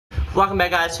Welcome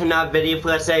back, guys, to another video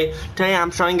for today. Today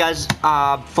I'm showing you guys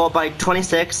Fortbyte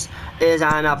 26 is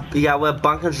on we're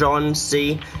bunker zone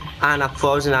C on a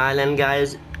frozen island,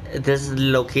 guys. This is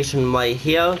the location right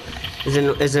here.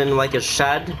 Is in like a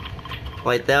shed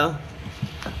right there.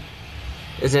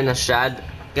 Is in a shed,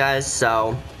 guys.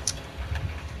 So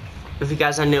if you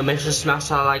guys are new, make sure to smash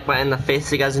that like button in the face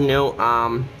if you guys are new. Yeah,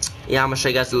 I'm gonna show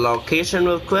you guys the location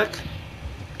real quick.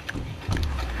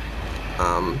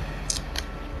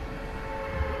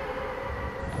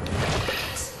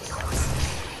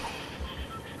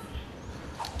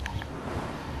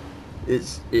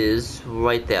 It is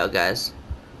right there, guys.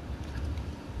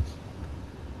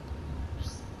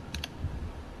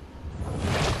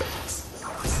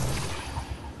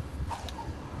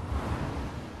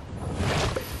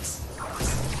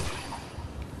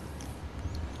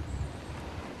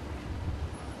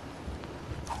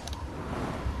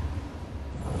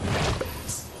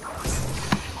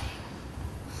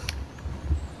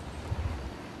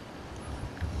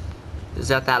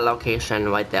 Is at that location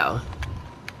right there.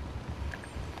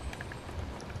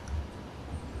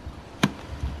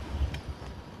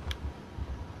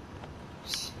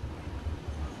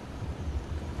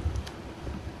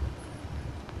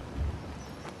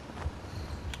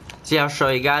 See, I'll show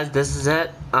you guys. This is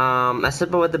it. I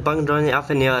sit with the bunker during the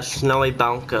alpha near a snowy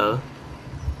bunker.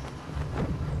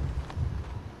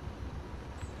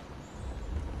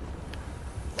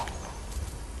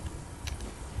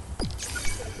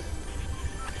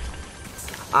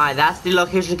 Alright, that's the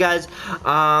location, guys.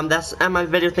 That's end my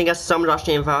video. Thank you guys so much for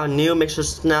watching. If you are new, make sure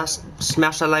to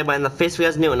smash that like button in the face if you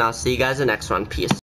guys are new, and I'll see you guys in the next one. Peace.